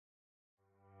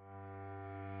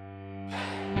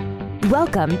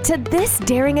Welcome to This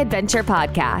Daring Adventure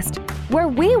podcast, where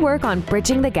we work on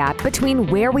bridging the gap between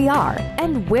where we are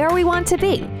and where we want to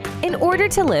be in order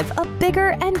to live a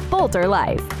bigger and bolder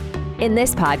life. In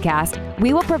this podcast,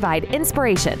 we will provide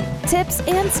inspiration, tips,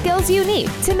 and skills you need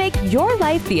to make your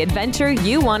life the adventure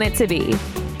you want it to be.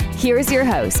 Here's your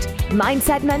host,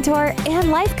 mindset mentor,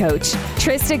 and life coach,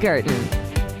 Trista Gurton.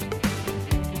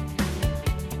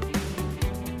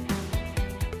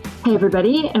 Hey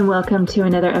everybody, and welcome to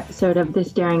another episode of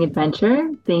This Daring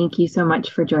Adventure. Thank you so much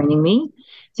for joining me.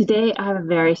 Today I have a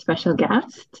very special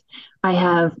guest. I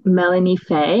have Melanie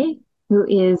Fay, who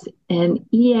is an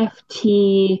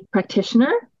EFT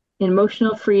practitioner,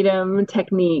 emotional freedom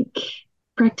technique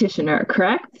practitioner,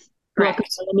 correct? Correct.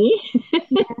 Welcome, Melanie.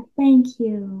 Yeah, thank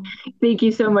you. Thank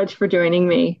you so much for joining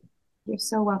me. You're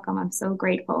so welcome. I'm so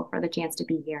grateful for the chance to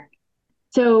be here.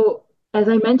 So, as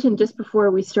I mentioned just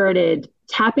before we started,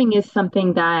 tapping is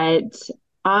something that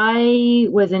I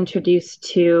was introduced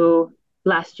to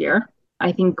last year.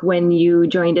 I think when you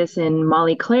joined us in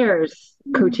Molly Claire's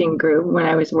coaching group, when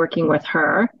I was working with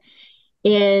her.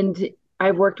 And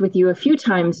I've worked with you a few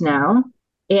times now.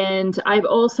 And I've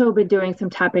also been doing some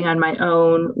tapping on my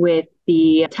own with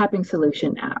the Tapping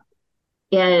Solution app.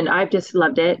 And I've just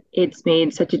loved it. It's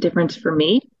made such a difference for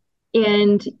me.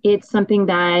 And it's something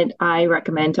that I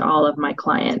recommend to all of my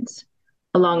clients,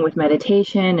 along with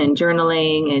meditation and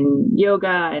journaling and yoga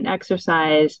and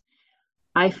exercise.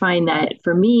 I find that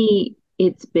for me,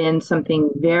 it's been something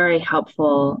very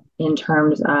helpful in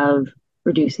terms of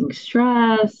reducing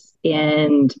stress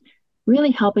and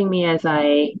really helping me as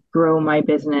I grow my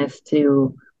business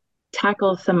to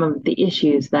tackle some of the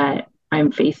issues that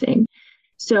I'm facing.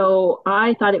 So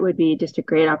I thought it would be just a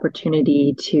great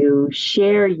opportunity to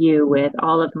share you with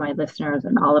all of my listeners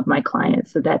and all of my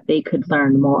clients so that they could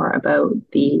learn more about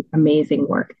the amazing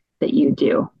work that you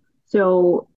do.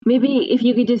 So maybe if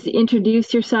you could just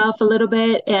introduce yourself a little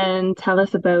bit and tell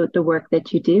us about the work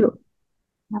that you do.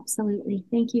 Absolutely.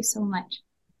 Thank you so much.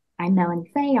 I'm Melanie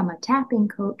Fay. I'm a tapping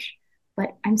coach,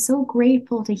 but I'm so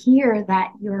grateful to hear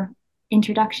that your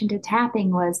introduction to tapping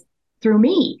was through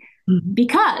me.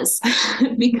 Because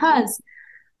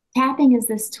tapping is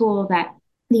this tool that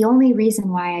the only reason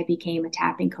why I became a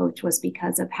tapping coach was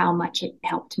because of how much it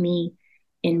helped me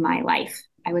in my life.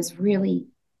 I was really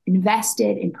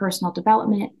invested in personal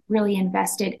development, really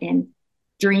invested in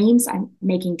dreams. I'm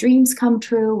making dreams come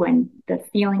true and the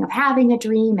feeling of having a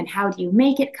dream and how do you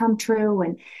make it come true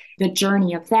and the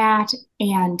journey of that.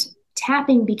 And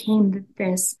tapping became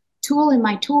this tool in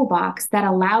my toolbox that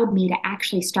allowed me to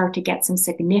actually start to get some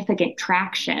significant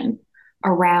traction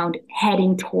around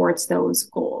heading towards those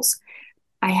goals.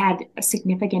 I had a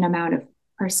significant amount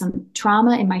of some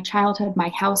trauma in my childhood. My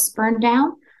house burned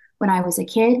down when I was a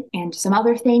kid and some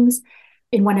other things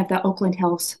in one of the Oakland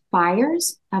Hills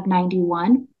fires of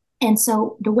 91. And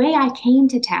so the way I came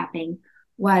to tapping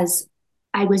was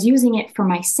I was using it for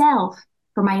myself,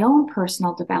 for my own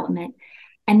personal development.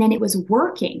 And then it was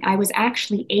working. I was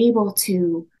actually able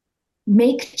to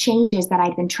make changes that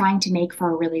I'd been trying to make for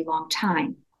a really long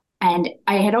time. And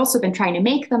I had also been trying to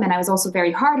make them. And I was also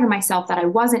very hard on myself that I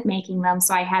wasn't making them.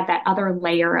 So I had that other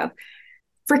layer of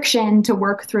friction to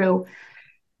work through.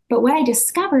 But what I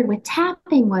discovered with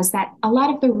tapping was that a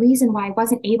lot of the reason why I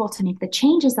wasn't able to make the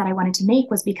changes that I wanted to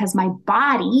make was because my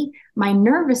body, my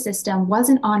nervous system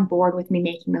wasn't on board with me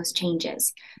making those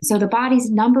changes. So the body's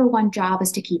number one job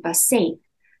is to keep us safe.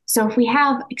 So if we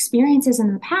have experiences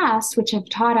in the past which have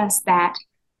taught us that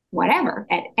whatever,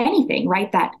 at anything,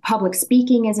 right, that public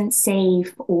speaking isn't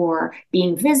safe or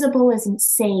being visible isn't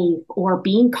safe or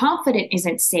being confident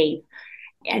isn't safe,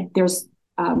 there's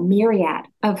a myriad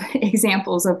of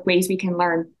examples of ways we can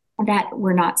learn that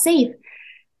we're not safe.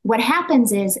 What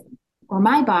happens is, or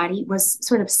my body was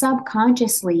sort of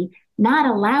subconsciously not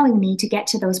allowing me to get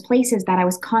to those places that I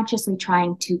was consciously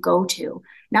trying to go to.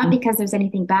 Not because there's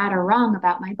anything bad or wrong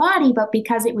about my body, but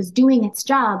because it was doing its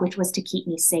job, which was to keep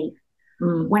me safe.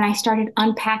 When I started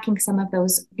unpacking some of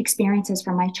those experiences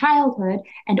from my childhood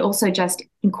and also just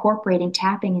incorporating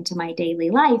tapping into my daily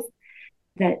life,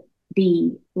 that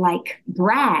the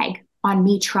drag on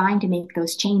me trying to make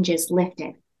those changes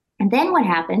lifted. And then what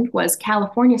happened was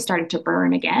California started to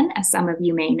burn again, as some of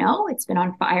you may know. It's been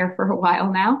on fire for a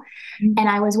while now. And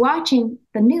I was watching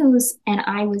the news and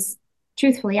I was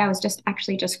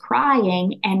just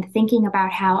crying and thinking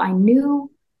about how I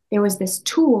knew there was this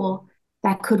tool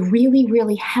that could really,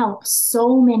 really help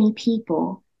so many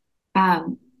people that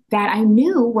I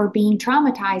knew were being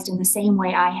traumatized in the same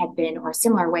way I had been or a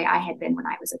similar way I had been when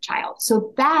I was a child.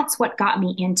 So that's what got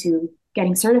me into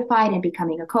getting certified and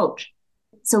becoming a coach.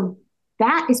 So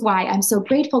that is why I'm so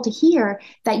grateful to hear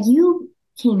that you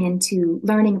came into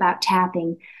learning about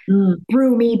tapping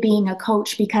through me being a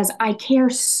coach, because I care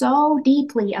so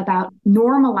deeply about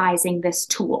normalizing this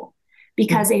tool,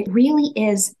 because it really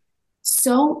is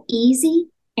so easy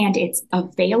and it's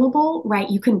available, right?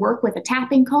 You can work with a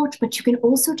tapping coach, but you can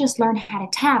also just learn how to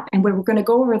tap. And we're going to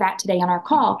go over that today on our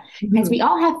call, because we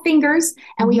all have fingers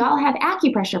and we all have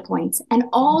acupressure points. And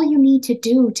all you need to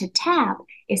do to tap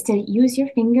is to use your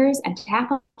fingers and tap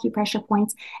acupressure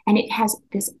points. And it has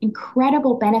this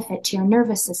incredible benefit to your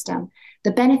nervous system.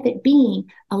 The benefit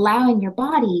being allowing your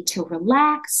body to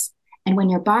relax. And when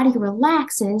your body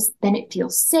relaxes, then it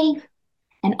feels safe.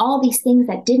 And all these things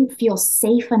that didn't feel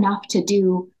safe enough to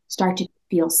do start to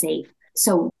feel safe.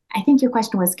 So I think your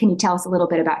question was, can you tell us a little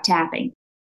bit about tapping?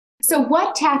 So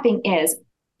what tapping is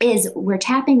we're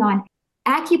tapping on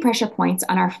acupressure points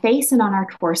on our face and on our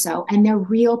torso, and they're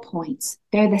real points.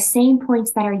 They're the same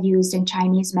points that are used in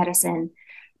Chinese medicine.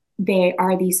 They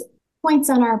are these points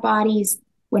on our bodies.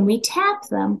 When we tap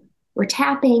them, we're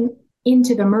tapping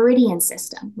into the meridian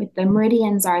system. With the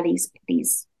meridians are these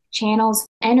channels,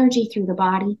 energy through the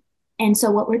body. And so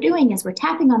what we're doing is we're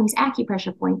tapping on these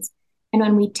acupressure points. And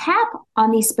when we tap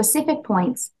on these specific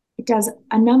points, it does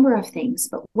a number of things.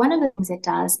 But one of the things it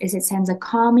does is it sends a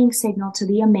calming signal to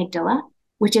the amygdala,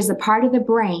 which is the part of the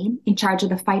brain in charge of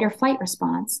the fight or flight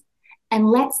response, and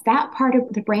lets that part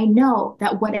of the brain know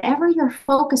that whatever you're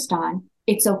focused on,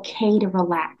 it's okay to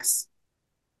relax.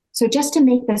 So just to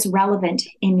make this relevant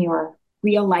in your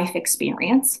real life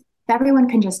experience, if everyone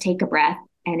can just take a breath,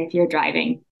 and if you're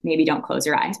driving, maybe don't close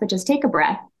your eyes, but just take a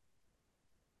breath.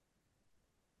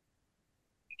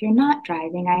 If you're not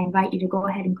driving, I invite you to go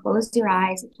ahead and close your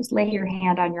eyes. Just lay your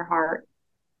hand on your heart.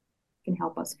 It can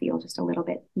help us feel just a little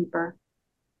bit deeper.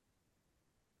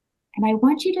 And I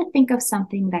want you to think of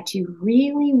something that you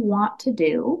really want to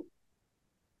do,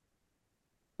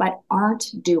 but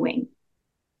aren't doing.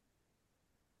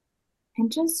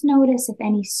 And just notice if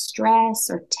any stress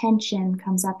or tension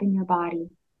comes up in your body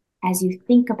as you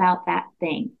think about that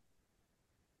thing.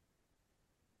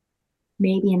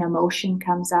 Maybe an emotion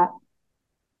comes up.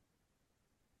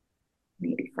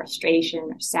 Maybe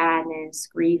frustration or sadness,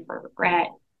 grief or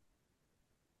regret,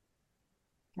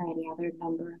 or any other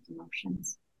number of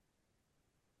emotions.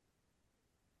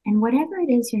 And whatever it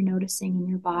is you're noticing in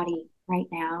your body right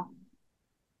now,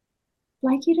 I'd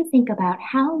like you to think about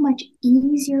how much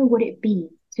easier would it be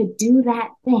to do that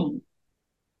thing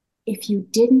if you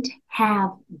didn't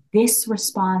have this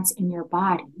response in your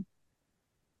body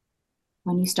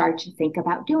when you start to think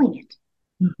about doing it.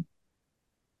 Mm-hmm.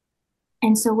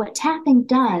 And so what tapping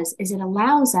does is it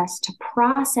allows us to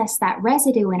process that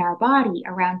residue in our body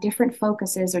around different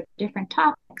focuses or different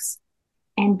topics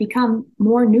and become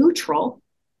more neutral.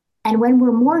 And when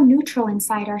we're more neutral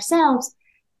inside ourselves,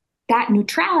 that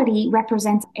neutrality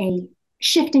represents a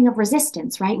shifting of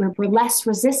resistance, right? We're less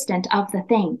resistant of the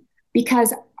thing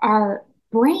because our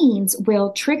brains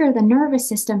will trigger the nervous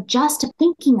system just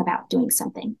thinking about doing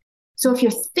something. So if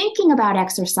you're thinking about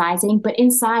exercising, but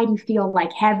inside you feel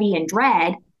like heavy and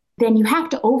dread, then you have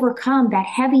to overcome that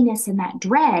heaviness and that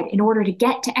dread in order to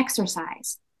get to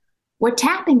exercise. What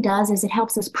tapping does is it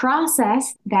helps us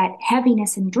process that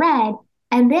heaviness and dread,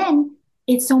 and then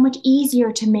it's so much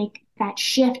easier to make that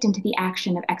shift into the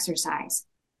action of exercise.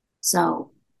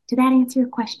 So did that answer your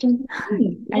question?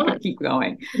 Yeah. I could keep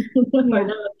going.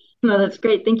 No, that's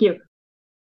great. Thank you.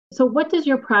 So what does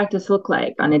your practice look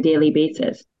like on a daily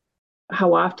basis?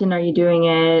 How often are you doing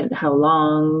it? How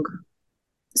long?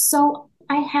 So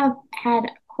I have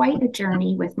had quite a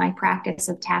journey with my practice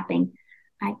of tapping.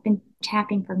 I've been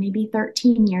tapping for maybe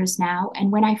 13 years now.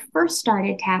 And when I first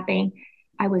started tapping,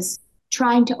 I was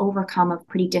trying to overcome a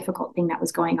pretty difficult thing that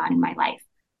was going on in my life.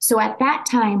 So at that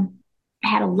time, I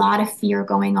had a lot of fear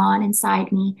going on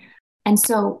inside me. And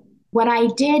so what I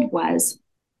did was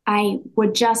I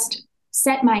would just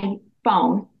set my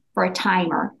phone for a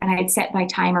timer, and I'd set my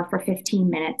timer for 15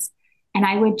 minutes, and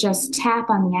I would just tap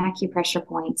on the acupressure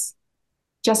points,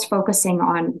 just focusing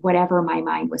on whatever my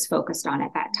mind was focused on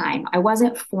at that time. I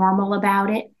wasn't formal about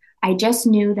it. I just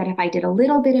knew that if I did a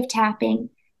little bit of tapping,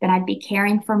 then I'd be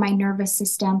caring for my nervous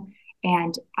system,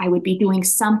 and I would be doing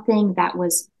something that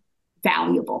was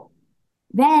valuable.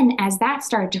 Then as that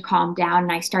started to calm down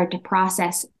and I started to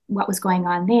process what was going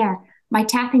on there, my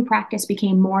tapping practice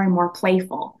became more and more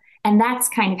playful. And that's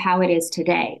kind of how it is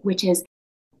today, which is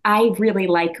I really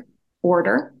like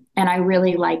order and I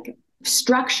really like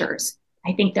structures.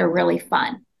 I think they're really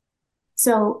fun.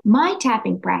 So my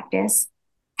tapping practice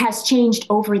has changed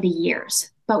over the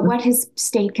years, but what has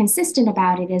stayed consistent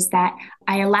about it is that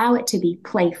I allow it to be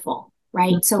playful,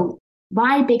 right? So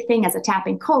my big thing as a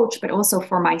tapping coach, but also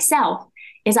for myself,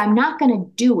 is I'm not going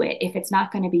to do it if it's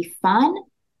not going to be fun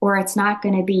or it's not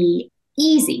going to be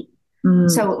easy.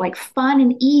 So like fun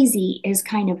and easy is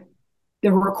kind of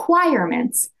the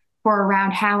requirements for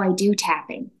around how I do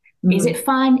tapping. Is it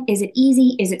fun? Is it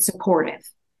easy? Is it supportive?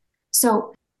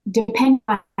 So depending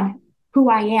on who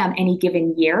I am any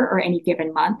given year or any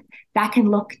given month, that can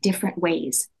look different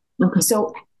ways. Okay.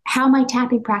 So how my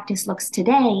tapping practice looks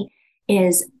today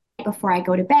is before I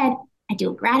go to bed, I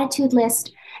do a gratitude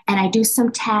list and I do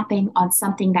some tapping on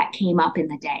something that came up in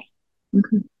the day.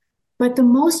 Okay. But the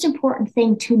most important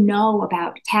thing to know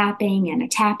about tapping and a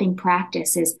tapping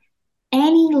practice is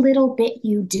any little bit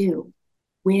you do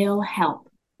will help.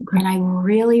 Okay. And I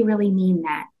really, really mean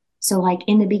that. So like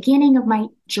in the beginning of my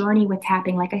journey with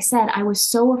tapping, like I said, I was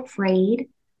so afraid, it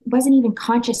wasn't even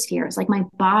conscious fear. It's like my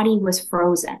body was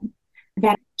frozen,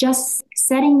 that just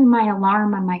setting my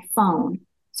alarm on my phone.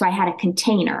 So I had a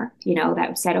container,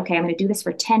 that said, okay, I'm going to do this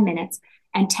for 10 minutes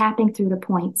and tapping through the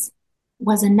points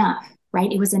was enough,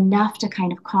 right? It was enough to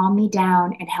kind of calm me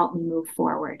down and help me move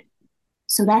forward.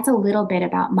 So that's a little bit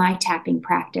about my tapping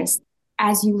practice.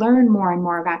 As you learn more and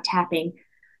more about tapping,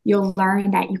 you'll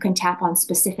learn that you can tap on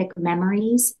specific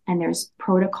memories and there's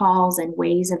protocols and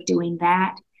ways of doing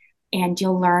that. And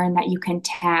you'll learn that you can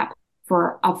tap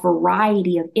for a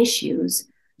variety of issues,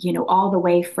 all the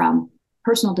way from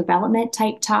personal development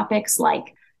type topics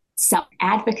like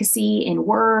self-advocacy in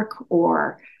work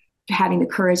or having the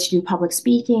courage to do public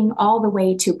speaking, all the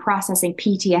way to processing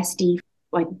PTSD,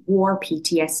 like war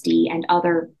PTSD and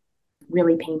other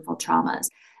really painful traumas.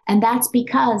 And that's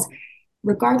because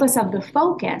regardless of the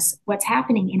focus, what's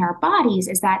happening in our bodies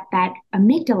is that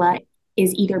amygdala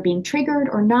is either being triggered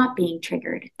or not being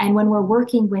triggered. And when we're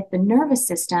working with the nervous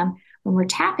system, when we're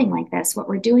tapping like this, what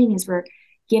we're doing is we're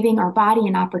giving our body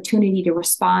an opportunity to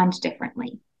respond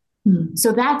differently.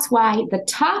 So that's why the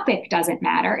topic doesn't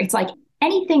matter. It's like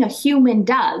anything a human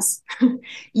does,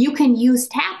 you can use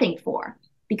tapping for,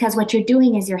 because what you're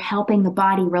doing is you're helping the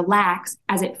body relax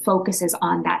as it focuses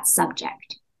on that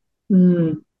subject.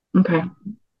 Okay,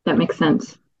 that makes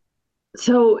sense.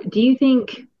 So do you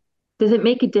think, does it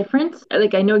make a difference?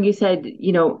 Like, I know you said,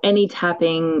 any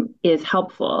tapping is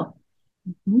helpful.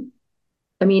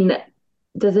 I mean,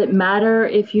 does it matter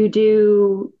if you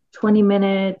do 20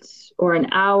 minutes or an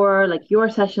hour? Like your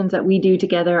sessions that we do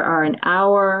together are an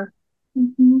hour.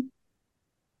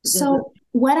 So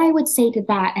what I would say to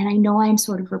that, and I know I'm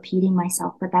sort of repeating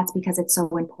myself, but that's because it's so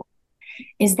important,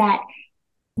 is that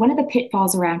one of the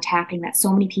pitfalls around tapping that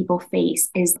so many people face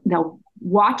is they'll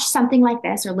watch something like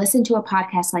this or listen to a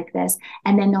podcast like this,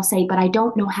 and then they'll say, but I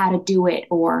don't know how to do it,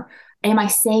 or am I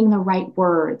saying the right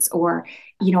words, or,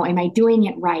 am I doing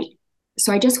it right?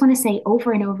 So I just want to say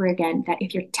over and over again that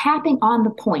if you're tapping on the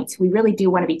points, we really do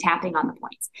want to be tapping on the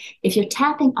points. If you're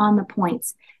tapping on the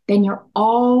points, then you're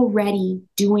already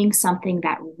doing something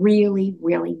that really,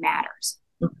 really matters.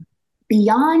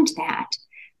 Beyond that,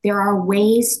 there are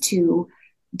ways to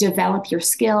develop your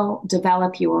skill,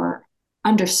 develop your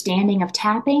understanding of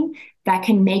tapping that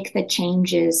can make the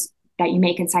changes that you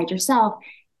make inside yourself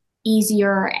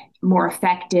easier, more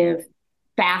effective,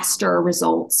 faster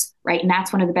results, right? And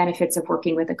that's one of the benefits of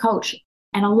working with a coach.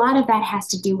 And a lot of that has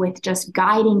to do with just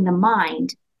guiding the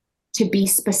mind to be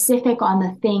specific on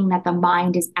the thing that the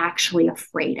mind is actually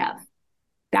afraid of.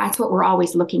 That's what we're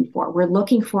always looking for. We're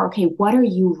looking for, okay, what are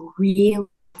you really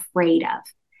afraid of?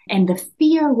 And the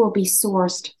fear will be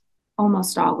sourced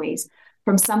almost always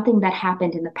from something that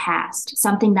happened in the past,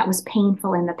 something that was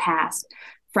painful in the past,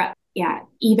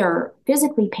 either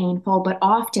physically painful, but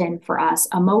often for us,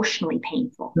 emotionally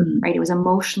painful, right? It was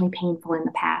emotionally painful in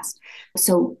the past.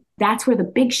 So that's where the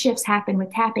big shifts happen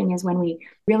with tapping, is when we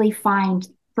really find,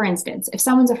 for instance, if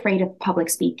someone's afraid of public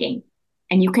speaking,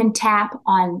 and you can tap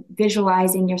on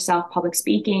visualizing yourself public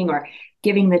speaking or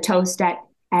giving the toast at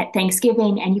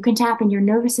Thanksgiving, and you can tap and your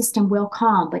nervous system will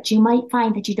calm, but you might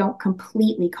find that you don't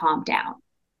completely calm down.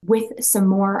 With some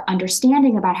more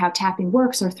understanding about how tapping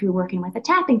works, or through working with a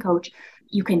tapping coach,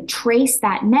 you can trace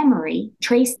that memory,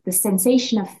 trace the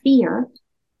sensation of fear,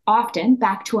 often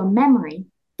back to a memory.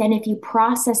 Then if you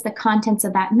process the contents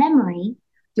of that memory,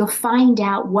 you'll find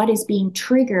out what is being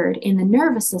triggered in the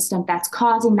nervous system that's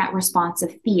causing that response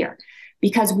of fear.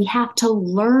 Because we have to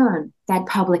learn that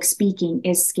public speaking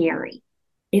is scary.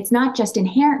 It's not just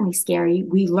inherently scary.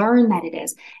 We learn that it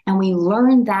is. And we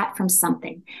learn that from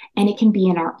something. And it can be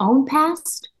in our own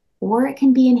past, or it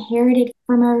can be inherited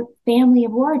from our family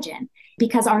of origin,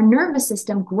 because our nervous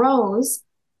system grows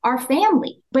our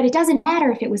family. But it doesn't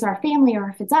matter if it was our family or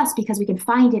if it's us, because we can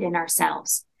find it in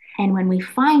ourselves. And when we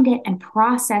find it and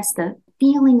process the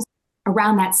feelings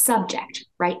around that subject,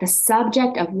 right? The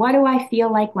subject of what do I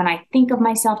feel like when I think of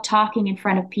myself talking in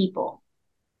front of people?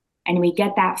 And we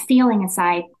get that feeling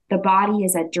inside. The body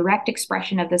is a direct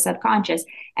expression of the subconscious,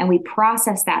 and we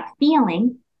process that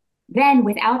feeling. Then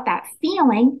without that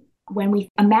feeling, when we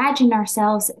imagine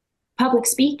ourselves public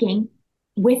speaking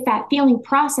with that feeling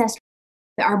processed,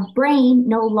 our brain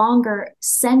no longer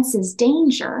senses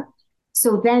danger.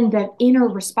 So then the inner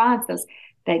response,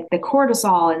 the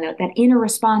cortisol and that inner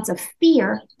response of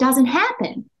fear doesn't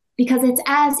happen, because it's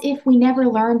as if we never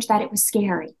learned that it was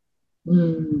scary,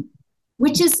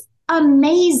 which is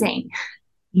amazing.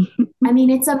 I mean,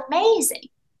 it's amazing.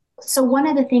 So one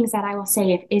of the things that I will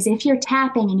say is if you're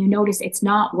tapping and you notice it's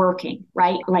not working,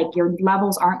 right? Like your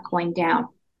levels aren't going down,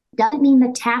 doesn't mean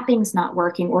the tapping's not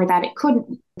working or that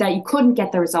you couldn't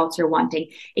get the results you're wanting.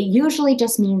 It usually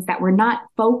just means that we're not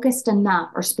focused enough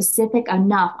or specific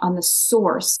enough on the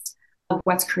source of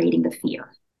what's creating the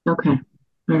fear. Okay.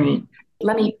 All right.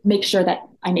 Let me make sure that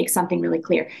I make something really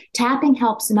clear. Tapping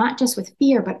helps not just with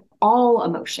fear, but all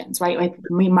emotions, right? Like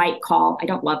we might call, I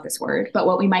don't love this word, but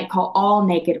what we might call all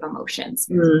negative emotions.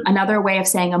 Another way of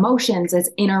saying emotions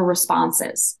is inner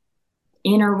responses,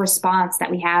 inner response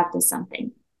that we have to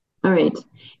something. All right.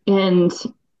 And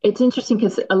it's interesting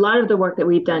because a lot of the work that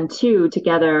we've done too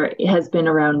together has been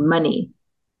around money,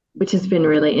 which has been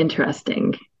really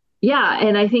interesting. Yeah.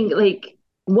 And I think like,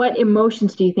 what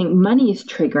emotions do you think money is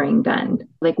triggering then?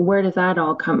 Like, where does that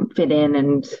all fit in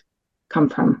and come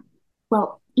from?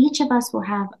 Well, each of us will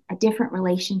have a different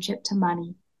relationship to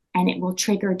money, and it will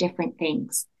trigger different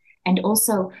things. And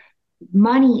also,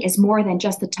 money is more than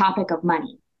just the topic of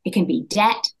money. It can be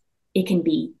debt, it can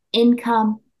be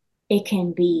income, it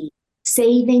can be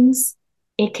savings,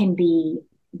 it can be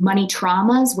money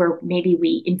traumas where maybe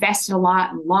we invested a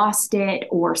lot and lost it,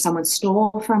 or someone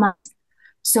stole from us.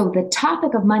 So the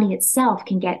topic of money itself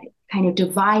can get kind of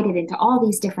divided into all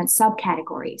these different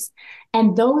subcategories.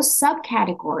 And those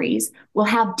subcategories will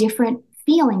have different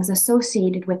feelings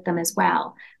associated with them as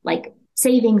well. Like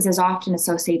savings is often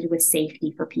associated with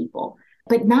safety for people,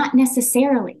 but not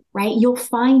necessarily, right? You'll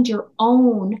find your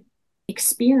own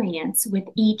experience with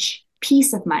each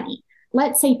piece of money.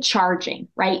 Let's say charging,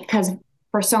 right? Because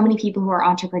for so many people who are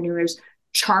entrepreneurs,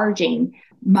 charging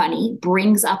money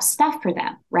brings up stuff for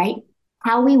them, right?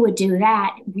 How we would do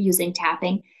that using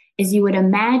tapping is you would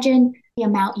imagine the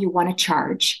amount you want to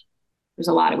charge. There's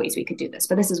a lot of ways we could do this,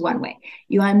 but this is one way.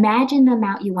 You imagine the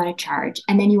amount you want to charge,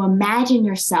 and then you imagine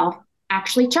yourself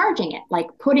actually charging it, like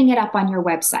putting it up on your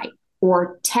website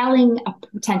or telling a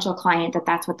potential client that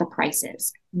that's what the price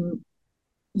is.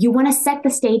 You want to set the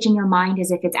stage in your mind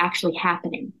as if it's actually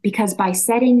happening, because by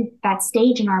setting that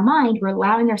stage in our mind, we're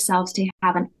allowing ourselves to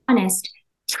have an honest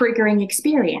triggering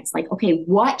experience. Like, okay,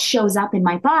 what shows up in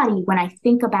my body when I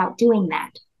think about doing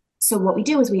that? So what we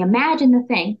do is we imagine the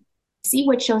thing, see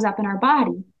what shows up in our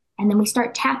body, and then we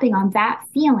start tapping on that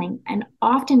feeling. And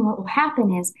often what will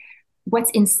happen is what's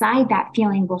inside that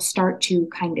feeling will start to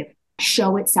kind of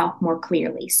show itself more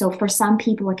clearly. So for some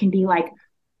people, it can be like,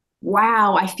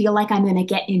 wow, I feel like I'm going to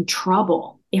get in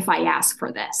trouble if I ask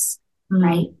for this,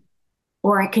 right?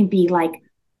 Or it can be like,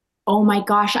 oh my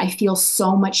gosh, I feel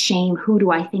so much shame. Who do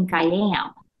I think I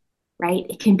am? Right?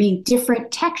 It can be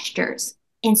different textures.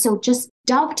 And so just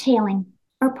dovetailing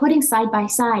or putting side by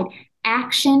side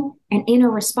action and inner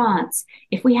response.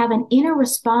 If we have an inner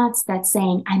response that's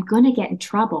saying, I'm going to get in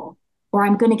trouble, or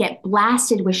I'm going to get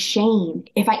blasted with shame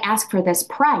if I ask for this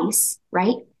price,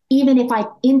 right? Even if I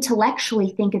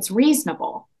intellectually think it's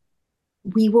reasonable,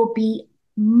 we will be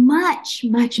much,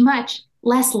 much, much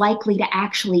less likely to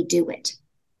actually do it.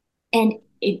 And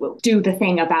it will do the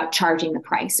thing about charging the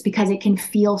price because it can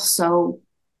feel so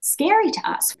scary to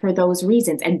us for those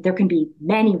reasons. And there can be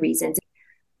many reasons.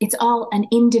 It's all an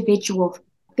individual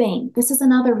thing. This is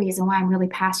another reason why I'm really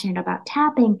passionate about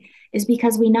tapping, is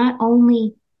because we not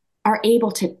only are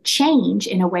able to change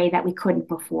in a way that we couldn't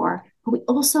before, but we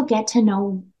also get to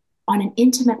know on an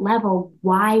intimate level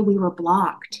why we were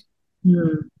blocked.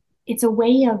 It's a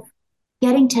way of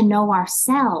getting to know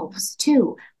ourselves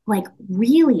too, like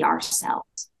really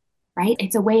ourselves, right?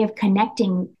 It's a way of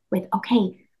connecting with,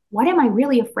 okay, what am I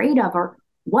really afraid of? Or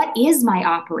what is my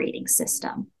operating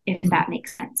system, if that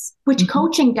makes sense, which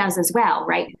coaching does as well,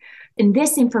 right? And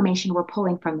this information we're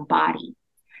pulling from the body.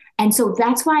 And so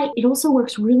that's why it also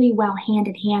works really well hand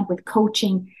in hand with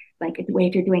coaching, like the way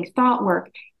if you're doing thought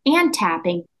work and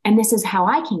tapping. And this is how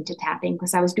I came to tapping,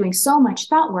 because I was doing so much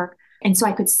thought work. And so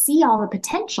I could see all the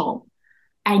potential.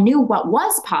 I knew what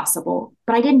was possible,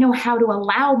 but I didn't know how to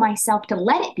allow myself to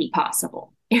let it be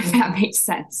possible, if that makes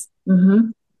sense.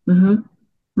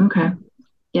 Okay.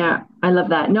 Yeah, I love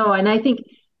that. No, and I think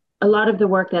a lot of the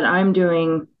work that I'm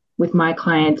doing with my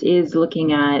clients is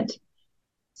looking at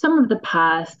some of the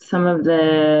past, some of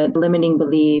the limiting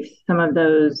beliefs, some of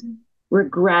those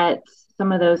regrets,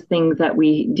 some of those things that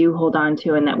we do hold on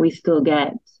to and that we still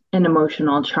get an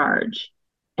emotional charge.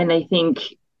 And I think,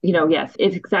 yes,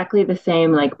 it's exactly the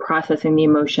same, like processing the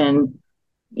emotion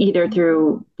either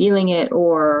through feeling it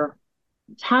or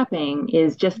tapping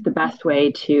is just the best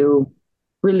way to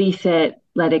release it,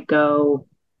 let it go,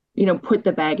 put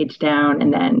the baggage down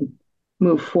and then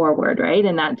move forward, right?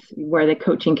 And that's where the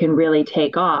coaching can really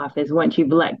take off is once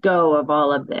you've let go of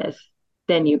all of this,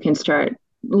 then you can start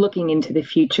looking into the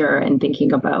future and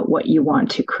thinking about what you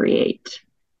want to create.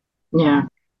 Yeah.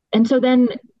 And so then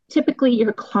typically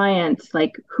your clients,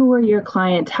 like who are your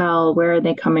clientele? Where are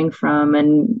they coming from?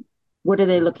 And what are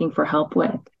they looking for help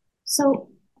with? So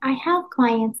I have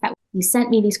clients that you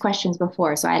sent me these questions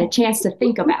before, so I had a chance to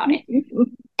think about it.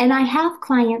 And I have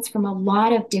clients from a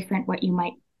lot of different, what you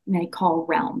might call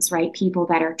realms, right? People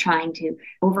that are trying to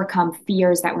overcome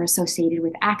fears that were associated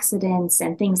with accidents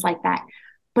and things like that.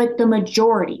 But the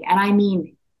majority, and I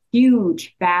mean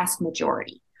huge, vast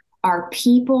majority, are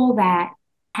people that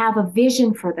have a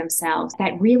vision for themselves,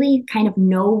 that really kind of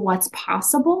know what's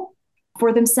possible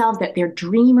for themselves, that they're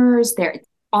dreamers, they're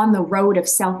on the road of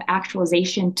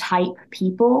self-actualization type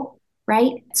people,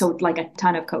 right? So like a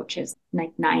ton of coaches,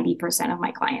 like 90% of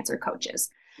my clients are coaches.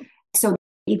 So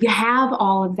if you have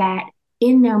all of that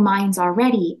in their minds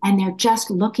already, and they're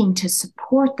just looking to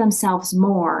support themselves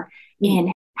more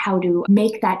in how to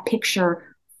make that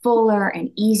picture fuller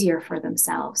and easier for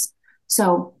themselves.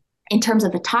 So in terms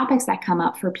of the topics that come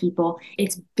up for people,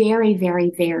 it's very,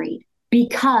 very varied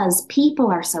because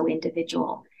people are so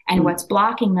individual and what's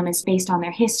blocking them is based on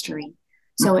their history.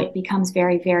 So it becomes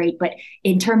very varied. But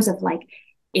in terms of like,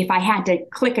 if I had to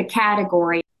click a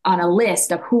category on a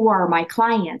list of who are my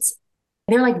clients,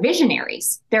 they're like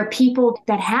visionaries. They're people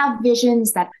that have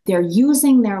visions, that they're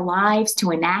using their lives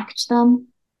to enact them.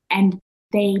 And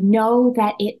they know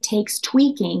that it takes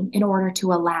tweaking in order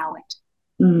to allow it.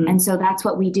 And so that's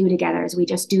what we do together is we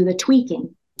just do the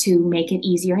tweaking to make it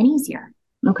easier and easier.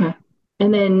 Okay.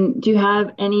 And then do you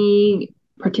have any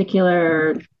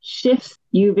particular shifts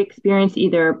you've experienced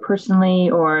either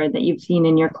personally or that you've seen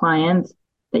in your clients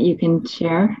that you can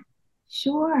share?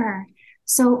 Sure.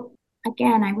 So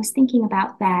again, I was thinking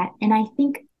about that. And I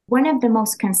think one of the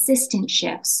most consistent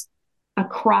shifts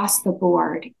across the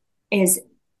board is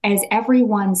as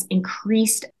everyone's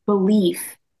increased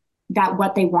belief that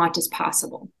what they want is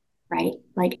possible, right?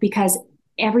 Like, because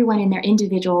everyone in their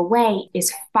individual way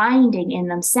is finding in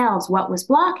themselves what was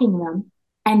blocking them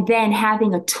and then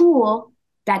having a tool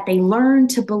that they learn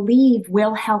to believe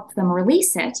will help them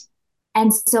release it.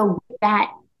 And so that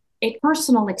a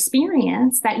personal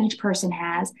experience that each person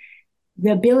has,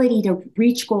 the ability to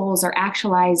reach goals or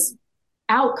actualize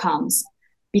outcomes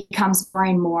becomes more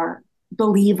and more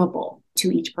believable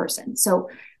to each person. So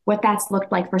what that's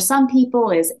looked like for some people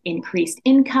is increased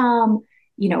income,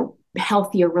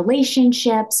 healthier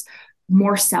relationships,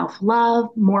 more self-love,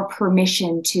 more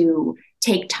permission to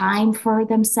take time for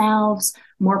themselves,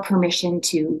 more permission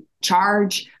to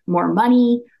charge more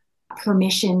money,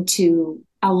 permission to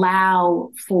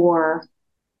allow for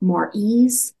more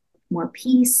ease, more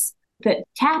peace. The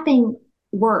tapping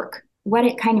work, what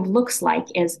it kind of looks like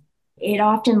is it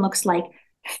often looks like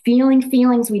feeling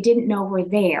feelings we didn't know were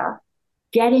there,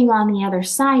 getting on the other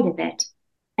side of it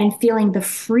and feeling the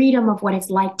freedom of what it's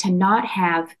like to not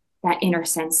have that inner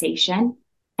sensation.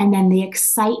 And then the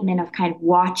excitement of kind of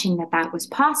watching that was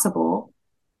possible.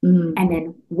 And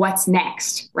then what's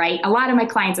next, right? A lot of my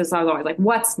clients are always like,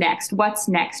 what's next? What's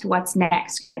next? What's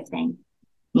next? Thing.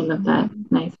 I love that.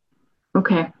 Nice.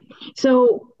 Okay.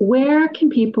 So where can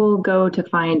people go to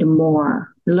find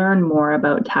more, learn more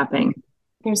about tapping?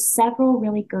 There's several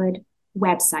really good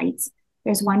websites.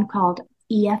 There's one called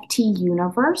EFT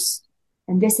Universe,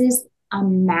 and this is a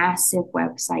massive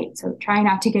website. So try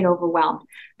not to get overwhelmed,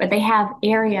 but they have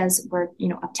areas where,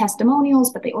 of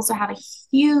testimonials, but they also have a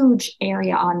huge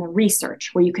area on the research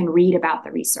where you can read about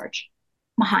the research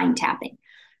behind tapping.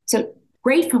 So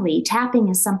gratefully, tapping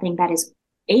is something that is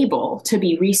able to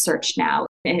be researched now.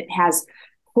 It has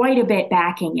quite a bit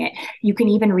backing it. You can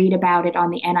even read about it on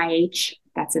the NIH,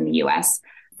 that's in the US,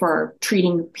 for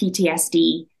treating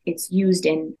PTSD. It's used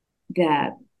in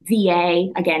the VA,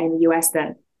 again, in the US,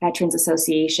 the Veterans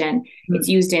Association. It's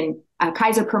used in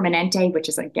Kaiser Permanente, which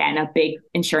is, again, a big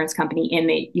insurance company in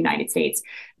the United States.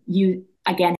 You,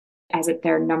 again, as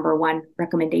their number one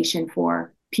recommendation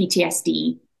for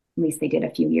PTSD, at least they did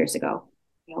a few years ago.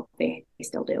 I hope they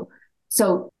still do.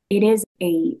 So it is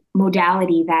a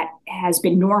modality that has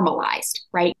been normalized,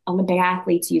 right? Olympic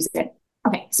athletes use it.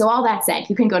 Okay, so all that said,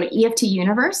 you can go to EFT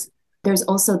Universe. There's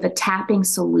also the Tapping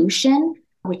Solution,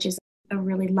 which is a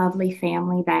really lovely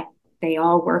family that they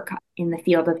all work in the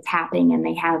field of tapping, and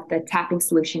they have the Tapping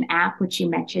Solution app, which you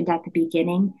mentioned at the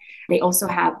beginning. They also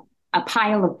have a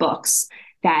pile of books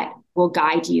that will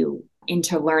guide you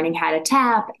into learning how to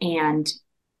tap and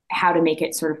how to make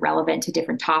it sort of relevant to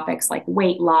different topics like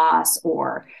weight loss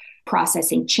or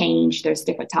processing change. There's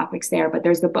different topics there, but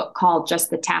there's the book called Just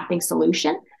the Tapping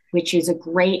Solution, which is a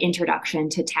great introduction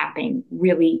to tapping,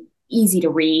 really easy to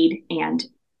read and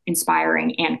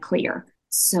inspiring and clear.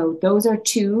 So those are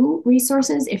two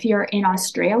resources. If you're in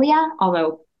Australia,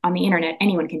 although on the internet,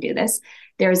 anyone can do this,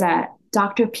 there's a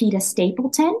Dr. Peta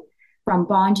Stapleton from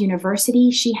Bond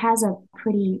University. She has a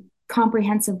pretty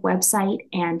comprehensive website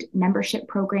and membership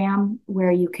program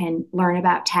where you can learn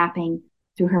about tapping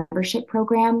through her membership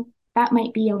program. That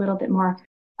might be a little bit more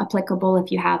applicable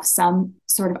if you have some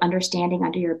sort of understanding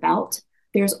under your belt.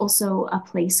 There's also a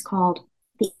place called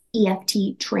the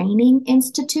EFT Training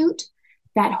Institute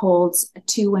that holds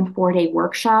 2 and 4 day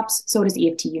workshops. So does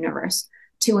EFT Universe.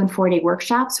 2 and 4 day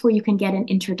workshops where you can get an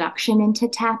introduction into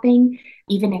tapping.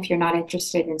 Even if you're not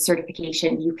interested in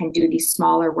certification, you can do these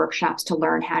smaller workshops to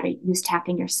learn how to use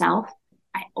tapping yourself.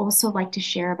 I also like to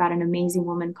share about an amazing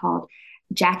woman called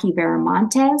Jackie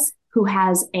Veramontes, who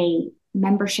has a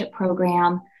membership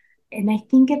program, and I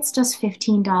think it's just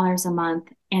 $15 a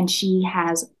month. And she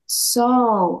has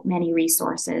so many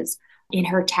resources in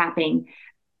her tapping,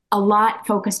 a lot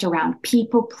focused around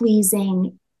people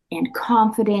pleasing and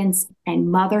confidence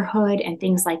and motherhood and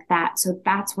things like that. So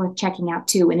that's worth checking out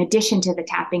too, in addition to the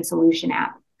Tapping Solution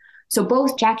app. So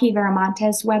both Jackie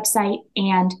Veramontes' website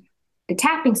and the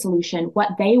Tapping Solution, what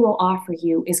they will offer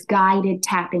you is guided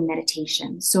tapping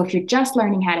meditation. So if you're just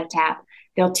learning how to tap,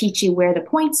 they'll teach you where the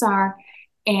points are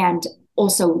and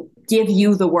also give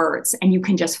you the words, and you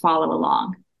can just follow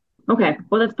along. Okay,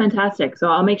 well, that's fantastic. So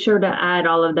I'll make sure to add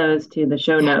all of those to the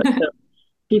show notes so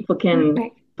people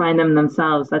can find them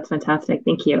themselves. That's fantastic.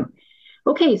 Thank you.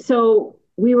 Okay, so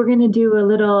we were going to do a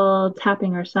little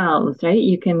tapping ourselves, right?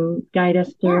 You can guide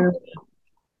us through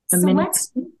a minute.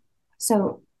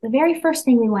 So the very first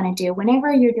thing we want to do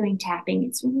whenever you're doing tapping,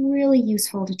 it's really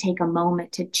useful to take a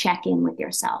moment to check in with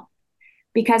yourself.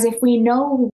 Because if we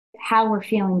know how we're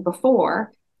feeling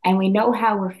before and we know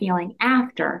how we're feeling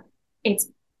after, it's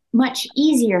much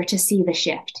easier to see the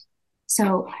shift.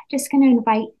 So I'm just going to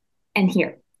invite, and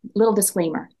here, little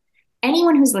disclaimer.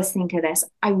 Anyone who's listening to this,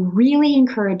 I really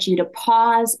encourage you to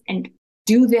pause and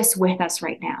do this with us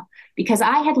right now, because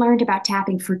I had learned about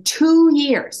tapping for 2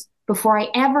 years before I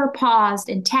ever paused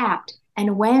and tapped.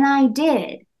 And when I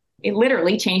did, it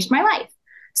literally changed my life.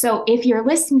 So if you're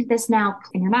listening to this now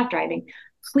and you're not driving,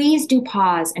 please do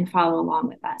pause and follow along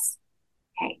with us.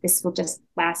 Okay, this will just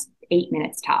last 8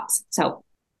 minutes tops. So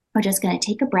we're just going to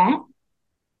take a breath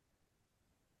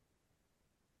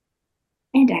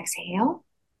and exhale.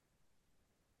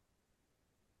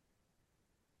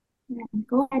 And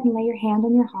go ahead and lay your hand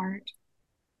on your heart.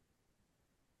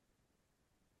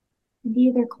 And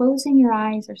either closing your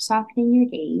eyes or softening your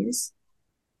gaze,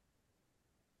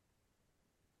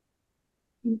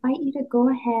 I invite you to go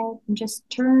ahead and just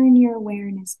turn your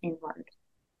awareness inward.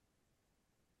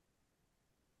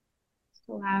 Just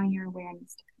allowing your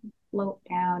awareness to float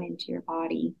down into your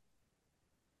body.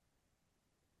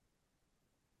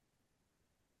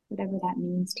 Whatever that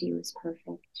means to you is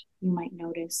perfect. You might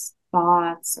notice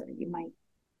thoughts, or you might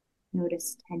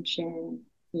notice tension,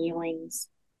 feelings.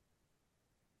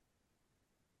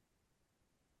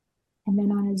 And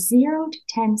then on a 0 to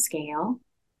 10 scale,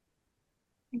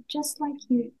 I'd just like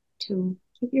you to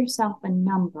give yourself a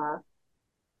number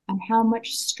on how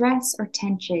much stress or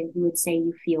tension you would say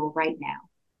you feel right now.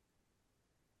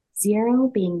 0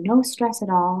 being no stress at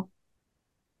all,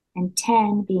 and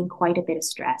 10 being quite a bit of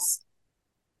stress.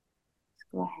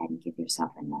 Go ahead and give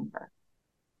yourself a number.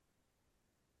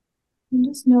 And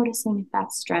just noticing if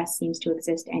that stress seems to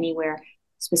exist anywhere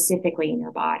specifically in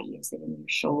your body. Is it in your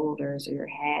shoulders or your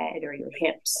head or your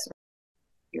hips or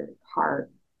your heart?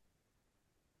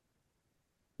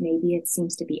 Maybe it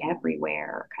seems to be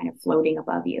everywhere, kind of floating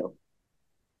above you.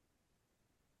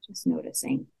 Just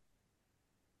noticing.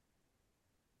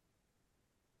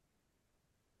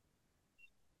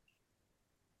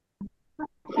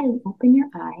 Go ahead and open your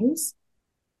eyes.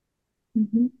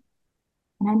 And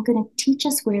I'm going to teach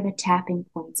us where the tapping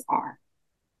points are.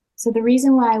 So the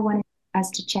reason why I wanted us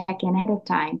to check in ahead of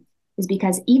time is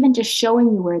because even just showing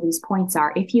you where these points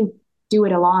are, if you do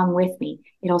it along with me,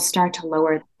 it'll start to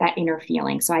lower that inner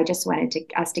feeling. So I just wanted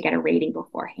us to get a rating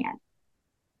beforehand.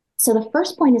 So the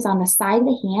first point is on the side of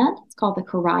the hand. It's called the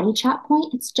karate chop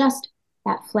point. It's just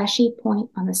that fleshy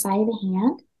point on the side of the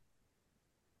hand.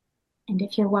 And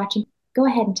if you're watching, go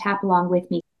ahead and tap along with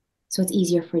me so it's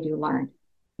easier for you to learn.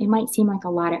 It might seem like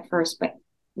a lot at first, but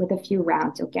with a few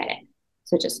rounds, you'll get it.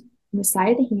 So just on the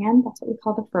side of the hand, that's what we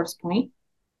call the first point.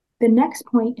 The next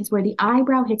point is where the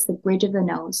eyebrow hits the bridge of the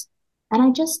nose. And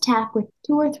I just tap with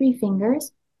 2 or 3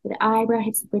 fingers. The eyebrow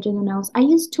hits the bridge of the nose. I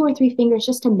use 2 or 3 fingers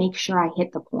just to make sure I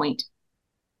hit the point.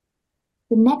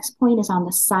 The next point is on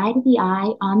the side of the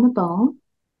eye on the bone.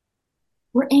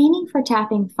 We're aiming for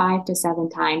tapping 5 to 7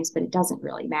 times, but it doesn't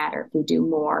really matter if we do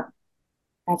more.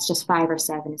 That's just 5 or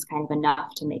 7 is kind of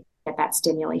enough to get that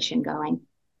stimulation going.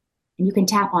 And you can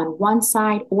tap on one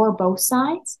side or both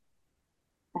sides.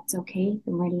 That's okay.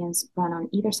 The meridians run on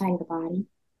either side of the body.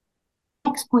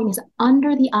 Next point is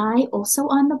under the eye, also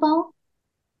on the bone.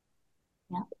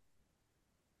 Yep.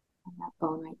 On that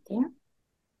bone right there.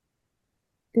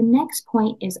 The next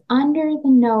point is under the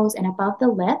nose and above the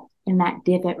lip in that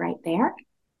divot right there.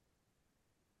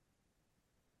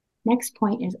 Next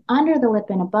point is under the lip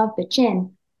and above the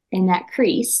chin in that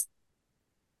crease.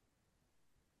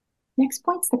 Next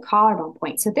point's the collarbone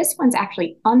point. So this one's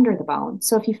actually under the bone.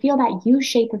 So if you feel that U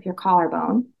shape of your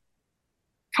collarbone,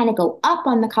 kind of go up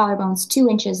on the collarbones 2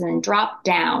 inches and then drop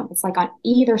down. It's like on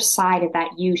either side of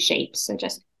that U shape. So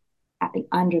just tapping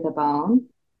under the bone.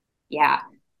 Yeah.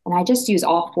 And I just use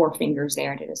all 4 fingers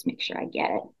there to just make sure I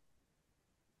get it.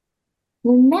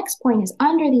 The next point is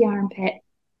under the armpit,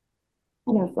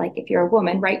 kind of like if you're a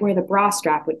woman, right where the bra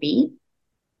strap would be,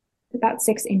 about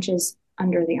 6 inches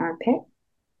under the armpit.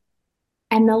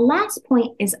 And the last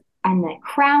point is on the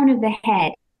crown of the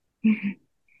head,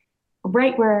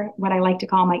 right where what I like to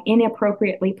call my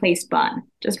inappropriately placed bun,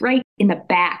 just right in the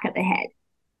back of the head.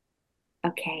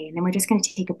 Okay, and then we're just going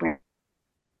to take a breath.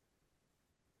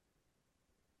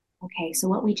 Okay, so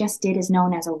what we just did is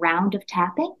known as a round of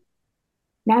tapping.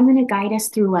 Now I'm going to guide us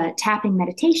through a tapping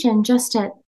meditation just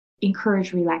to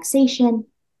encourage relaxation.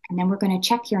 And then we're going to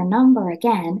check your number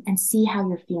again and see how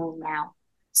you're feeling now.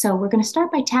 So we're going to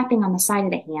start by tapping on the side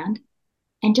of the hand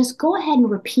and just go ahead and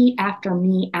repeat after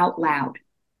me out loud.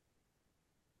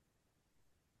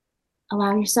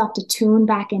 Allow yourself to tune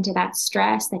back into that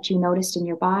stress that you noticed in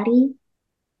your body.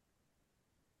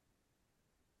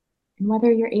 And whether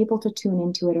you're able to tune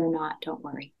into it or not, don't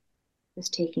worry.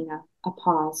 Just taking a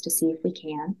pause to see if we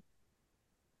can.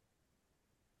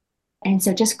 And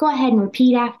so just go ahead and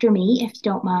repeat after me if you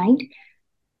don't mind.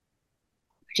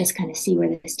 Just kind of see where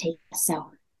this takes us. So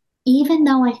even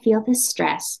though I feel this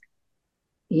stress,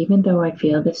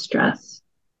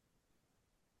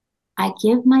 I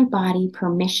give my body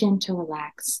permission to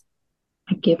relax.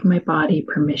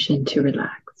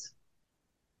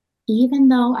 Even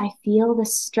though I feel the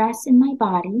stress in my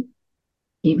body,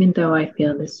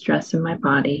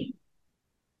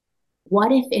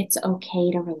 what if it's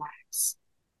okay to relax?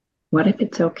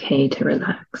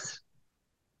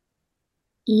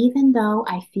 Even though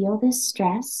I feel this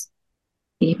stress,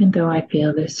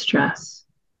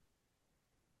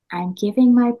 I'm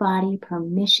giving my body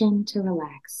permission to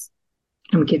relax.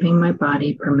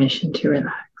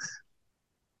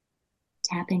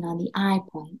 Tapping on the eye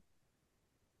point.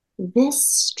 This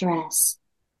stress,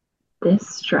 side of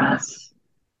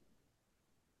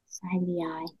the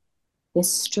eye,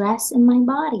 this stress in my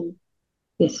body,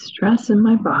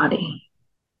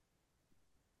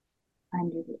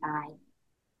 under the eye.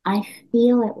 I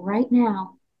feel it right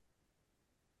now.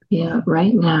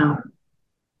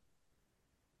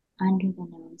 Under the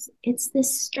nose. It's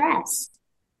this stress.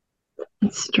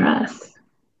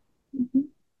 Mm-hmm.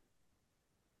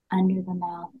 Under the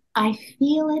mouth. I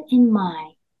feel it in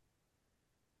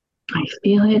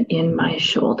my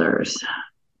shoulders.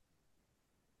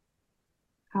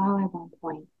 Collarbone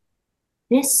point.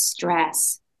 This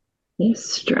stress.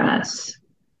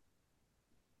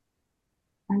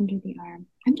 Under the arm.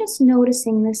 I'm just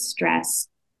noticing this stress.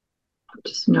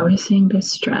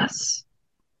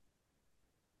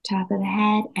 Top of the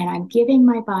head, and I'm giving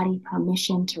my body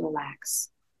permission to relax.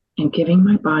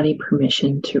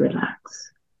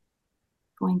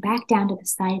 Going back down to the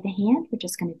side of the hand, we're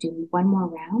just going to do one more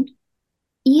round.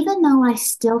 Even though I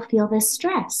still feel this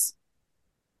stress.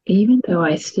 I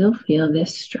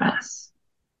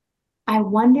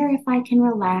wonder if I can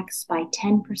relax by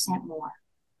 10% more.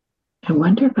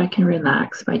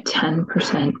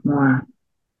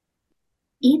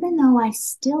 Even though I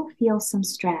still feel some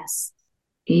stress.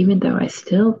 I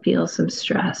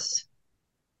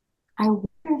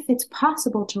wonder if it's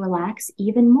possible to relax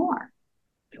even more.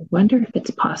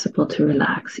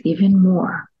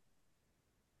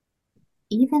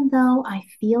 Even though I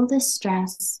feel this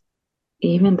stress.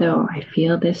 even though I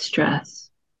feel this stress.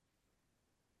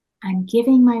 I'm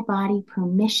giving my body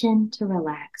permission to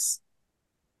relax.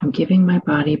 I'm giving my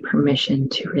body permission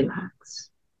to relax.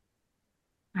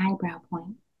 Eyebrow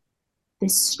point. The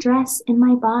stress in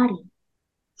my body.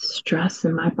 Stress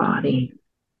in my body.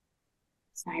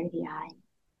 Side of the eye.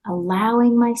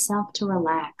 Allowing myself to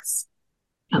relax.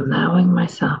 Allowing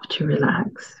myself to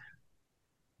relax.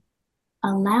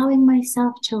 Allowing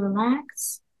myself to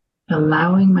relax.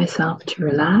 Allowing myself to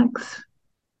relax.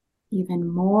 Even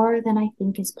more than I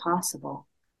think is possible.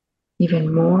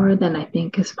 Even more than I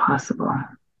think is possible.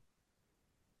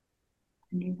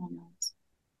 Under the nose.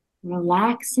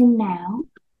 Relaxing now.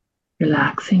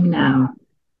 Relaxing now.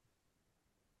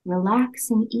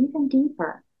 Relaxing even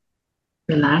deeper.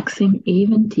 Relaxing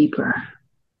even deeper.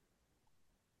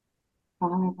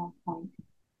 Collarbone point.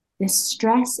 The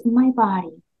stress in my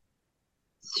body.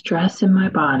 Stress in my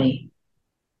body.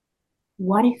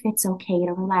 What if it's okay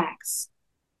to relax?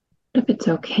 What if it's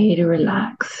okay to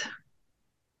relax?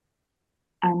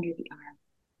 Under the arm.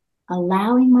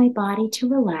 Allowing my body to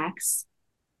relax.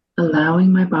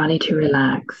 Allowing my body to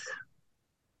relax.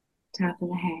 Top of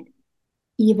the head.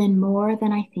 Even more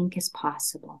than I think is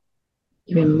possible.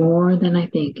 Even more than I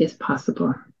think is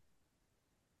possible.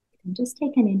 And just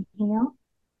take an inhale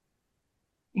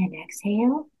and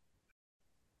exhale.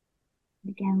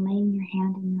 Again, laying your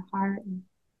hand on your heart and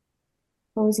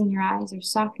closing your eyes or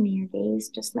softening your gaze.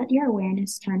 Just let your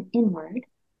awareness turn inward.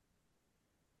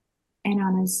 And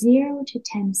on a 0 to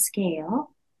 10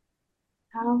 scale,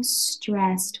 how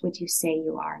stressed would you say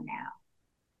you are now?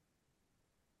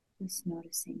 Just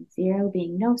noticing. 0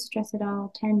 being no stress at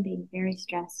all, 10 being very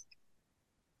stressed.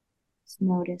 Just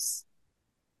notice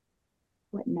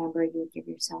what number you would give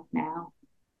yourself now.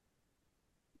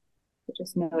 So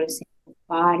just noticing how the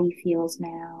body feels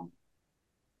now.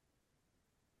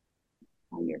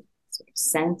 How your sort of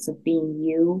sense of being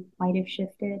you might have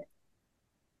shifted.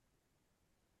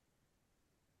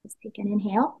 Let's take an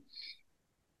inhale.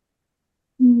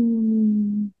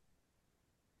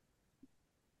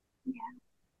 Yeah.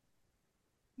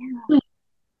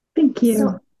 Thank you.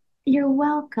 So you're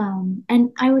welcome.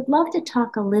 And I would love to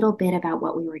talk a little bit about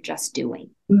what we were just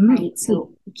doing, right?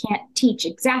 So we can't teach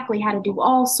exactly how to do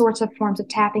all sorts of forms of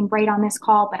tapping right on this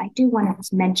call, but I do want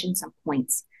to mention some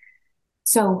points.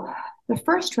 So the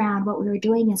first round, what we were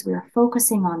doing is we were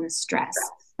focusing on the stress,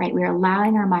 right? We were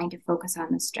allowing our mind to focus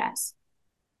on the stress.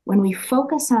 When we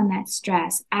focus on that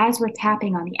stress, as we're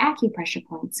tapping on the acupressure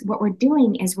points, what we're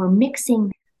doing is we're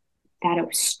mixing that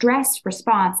stress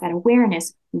response, that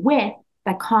awareness, with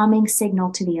the calming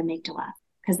signal to the amygdala.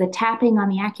 Because the tapping on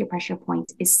the acupressure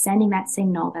points is sending that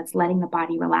signal that's letting the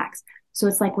body relax. So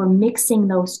it's like we're mixing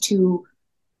those two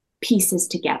pieces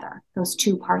together, those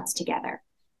two parts together.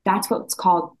 That's what's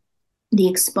called the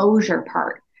exposure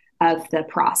part of the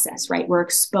process, right? We're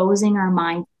exposing our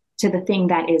mind to the thing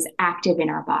that is active in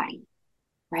our body,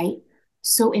 right?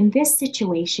 So in this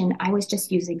situation, I was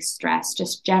just using stress,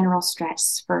 just general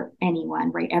stress for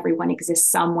anyone, right? Everyone exists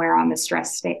somewhere on the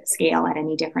stress scale at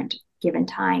any different given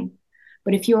time.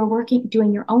 But if you're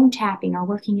doing your own tapping or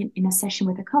working in a session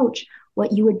with a coach,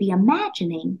 what you would be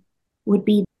imagining would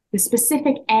be the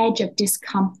specific edge of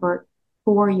discomfort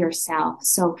for yourself.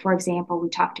 So for example, we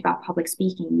talked about public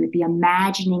speaking. You would be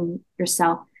imagining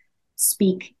yourself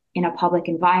speak in a public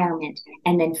environment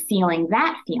and then feeling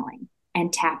that feeling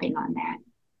and tapping on that.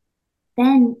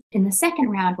 Then in the second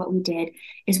round, what we did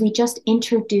is we just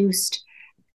introduced,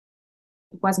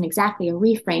 it wasn't exactly a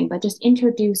reframe, but just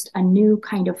introduced a new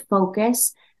kind of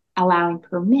focus, allowing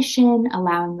permission,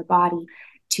 allowing the body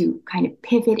to kind of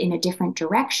pivot in a different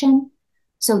direction.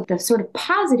 So the sort of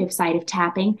positive side of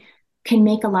tapping can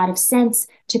make a lot of sense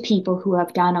to people who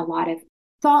have done a lot of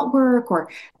thought work, or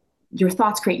your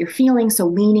thoughts create your feelings. So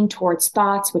leaning towards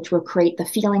thoughts, which will create the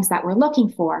feelings that we're looking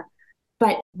for.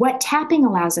 But what tapping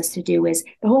allows us to do is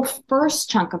the whole first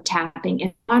chunk of tapping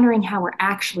is honoring how we're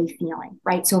actually feeling,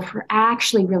 right? So if we're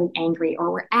actually really angry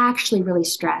or we're actually really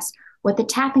stressed, what the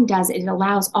tapping does is it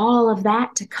allows all of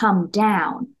that to come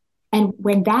down. And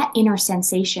when that inner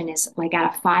sensation is like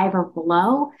at a 5 or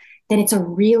below, then it's a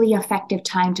really effective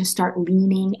time to start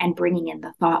leaning and bringing in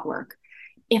the thought work.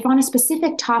 If on a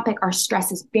specific topic, our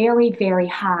stress is very, very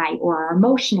high, or our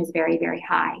emotion is very, very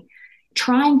high,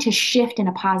 trying to shift in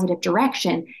a positive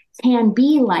direction can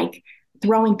be like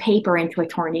throwing paper into a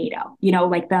tornado. You know,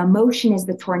 like the emotion is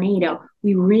the tornado.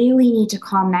 We really need to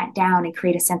calm that down and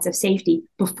create a sense of safety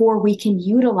before we can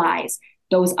utilize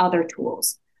those other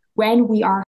tools. When we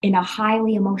are in a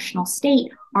highly emotional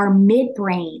state, our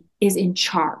midbrain is in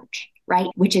charge, right?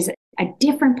 Which is a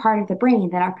different part of the brain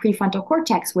than our prefrontal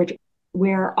cortex,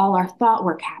 where all our thought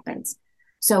work happens.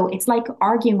 So it's like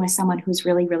arguing with someone who's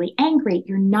really, really angry.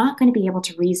 You're not going to be able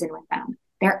to reason with them.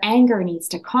 Their anger needs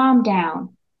to calm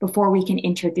down before we can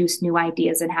introduce new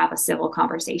ideas and have a civil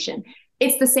conversation.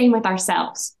 It's the same with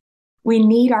ourselves. We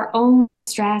need our own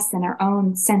stress and our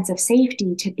own sense of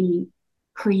safety to be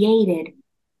created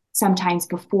sometimes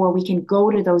before we can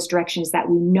go to those directions that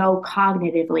we know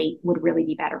cognitively would really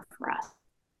be better for us.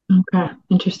 Okay.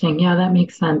 Interesting. Yeah, that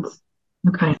makes sense.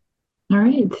 Okay. All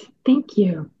right. Thank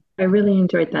you. I really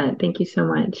enjoyed that. Thank you so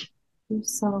much. You're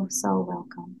so, so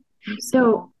welcome.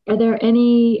 So, are there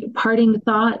any parting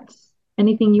thoughts?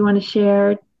 Anything you want to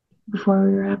share before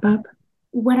we wrap up?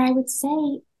 What I would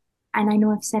say, and I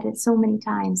know I've said it so many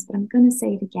times, but I'm going to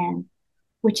say it again,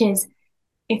 which is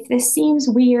if this seems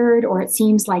weird or it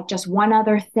seems like just one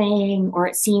other thing, or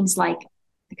it seems like,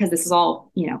 because this is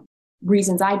all,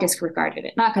 reasons I disregarded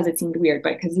it, not because it seemed weird,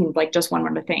 but because it seemed like just one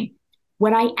other thing.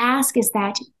 What I ask is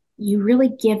that you really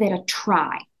give it a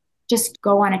try. Just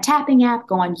go on a tapping app,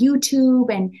 go on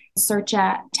YouTube and search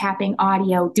a tapping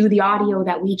audio, do the audio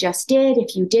that we just did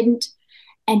if you didn't,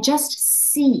 and just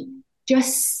see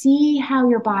how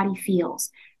your body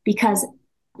feels. Because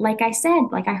like I said,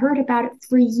 like I heard about it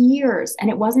for years, and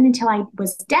it wasn't until I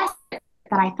was desperate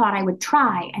that I thought I would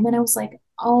try. And then I was like,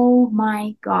 oh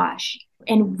my gosh.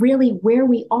 And really where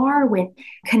we are with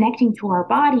connecting to our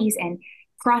bodies and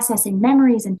processing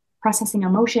memories and processing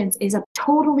emotions is a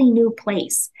totally new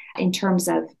place in terms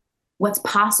of what's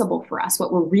possible for us,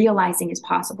 what we're realizing is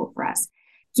possible for us.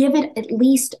 Give it at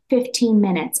least 15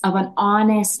 minutes of an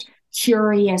honest,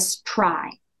 curious try.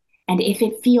 And if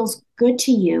it feels good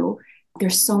to you,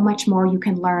 there's so much more you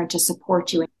can learn to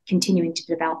support you in continuing to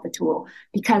develop the tool,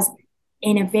 because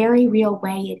in a very real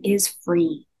way, it is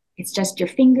free. It's just your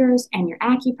fingers and your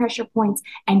acupressure points,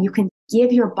 and you can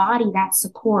give your body that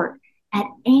support at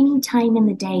any time in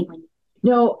the day.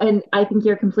 No, and I think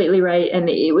you're completely right. And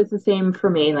it was the same for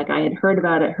me. Like I had heard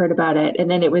about it.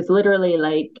 And then it was literally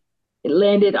like it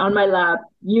landed on my lap,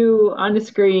 you on the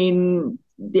screen,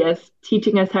 yes,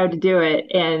 teaching us how to do it.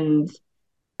 And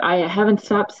I haven't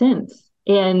stopped since.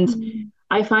 And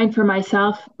I find for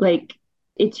myself, like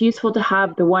it's useful to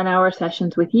have the 1 hour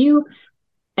sessions with you.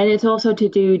 And it's also to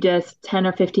do just 10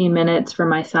 or 15 minutes for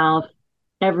myself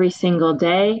every single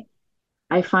day.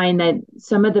 I find that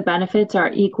some of the benefits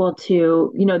are equal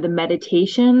to, the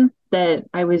meditation that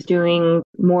I was doing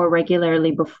more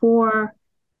regularly before,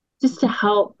 just to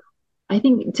help, I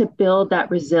think, to build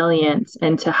that resilience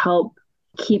and to help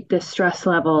keep the stress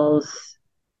levels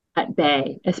at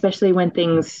bay, especially when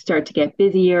things start to get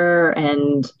busier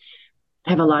and I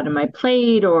have a lot on my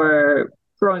plate or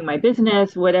growing my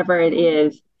business, whatever it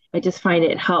is. I just find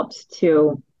it helps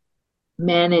to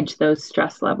manage those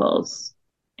stress levels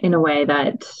in a way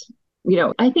that,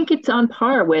 I think it's on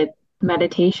par with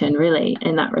meditation, really,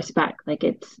 in that respect. Like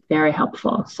it's very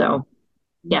helpful. So,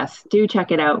 yes, do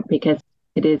check it out because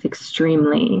it is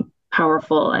extremely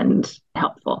powerful and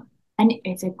helpful. And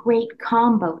it's a great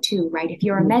combo too, right? If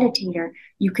you're a meditator,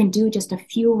 you can do just a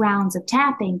few rounds of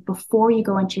tapping before you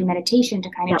go into your meditation to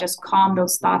kind of just calm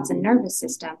those thoughts and nervous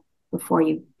system before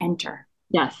you enter.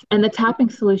 Yes. And the tapping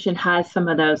solution has some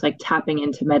of those like tapping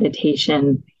into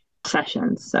meditation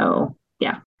sessions. So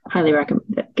yeah, highly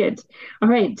recommend it. Good. All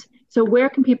right. So where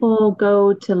can people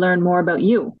go to learn more about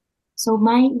you? So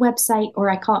my website, or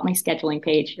I call it my scheduling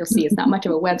page, you'll see it's not much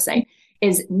of a website,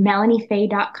 is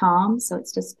melaniefay.com. So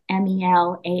it's just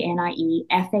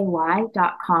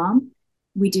MELANIEFAY.com.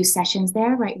 We do sessions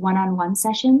there, right? One-on-one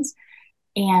sessions.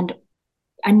 And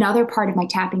another part of my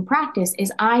tapping practice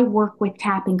is I work with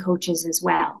tapping coaches as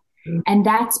well. And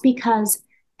that's because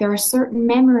there are certain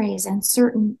memories and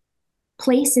certain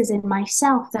places in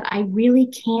myself that I really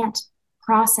can't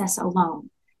process alone.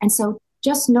 And so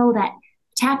just know that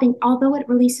tapping, although it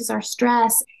releases our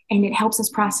stress and it helps us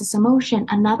process emotion,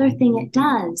 another thing it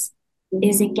does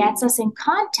is it gets us in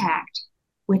contact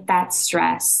with that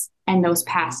stress and those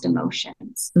past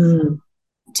emotions.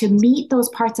 To meet those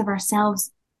parts of ourselves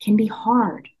can be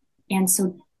hard. And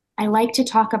so I like to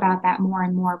talk about that more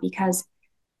and more because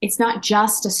it's not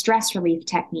just a stress relief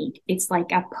technique. It's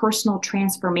like a personal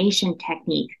transformation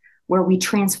technique where we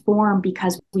transform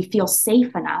because we feel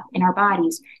safe enough in our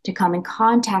bodies to come in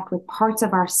contact with parts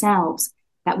of ourselves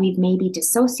that we've maybe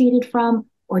dissociated from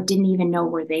or didn't even know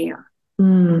were there.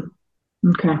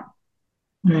 Okay. All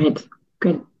right.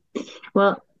 Good.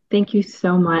 Well, thank you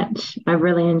so much. I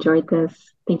really enjoyed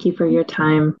this. Thank you for your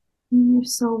time. You're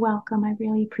so welcome. I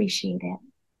really appreciate it.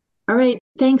 All right.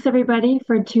 Thanks, everybody,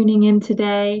 for tuning in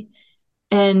today.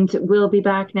 And we'll be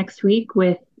back next week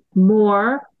with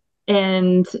more.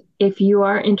 And if you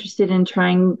are interested in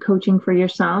trying coaching for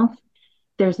yourself,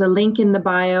 There's a link in the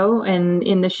bio and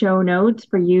in the show notes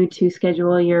for you to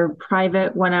schedule your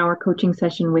private 1-hour coaching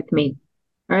session with me.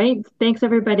 All right. Thanks,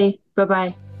 everybody.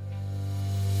 Bye-bye.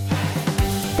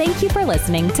 Thank you for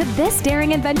listening to This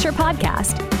Daring Adventure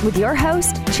podcast with your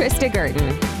host, Trista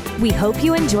Gurton. We hope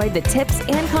you enjoyed the tips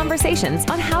and conversations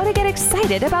on how to get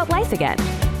excited about life again.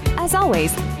 As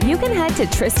always, you can head to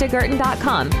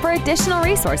tristagurton.com for additional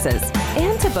resources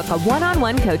and to book a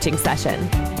one-on-one coaching session.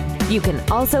 You can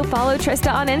also follow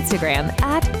Trista on Instagram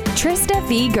at Trista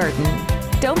V.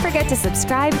 Gurton. Don't forget to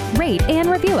subscribe, rate, and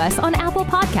review us on Apple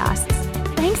Podcasts.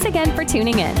 Thanks again for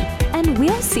tuning in, and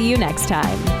we'll see you next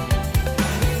time.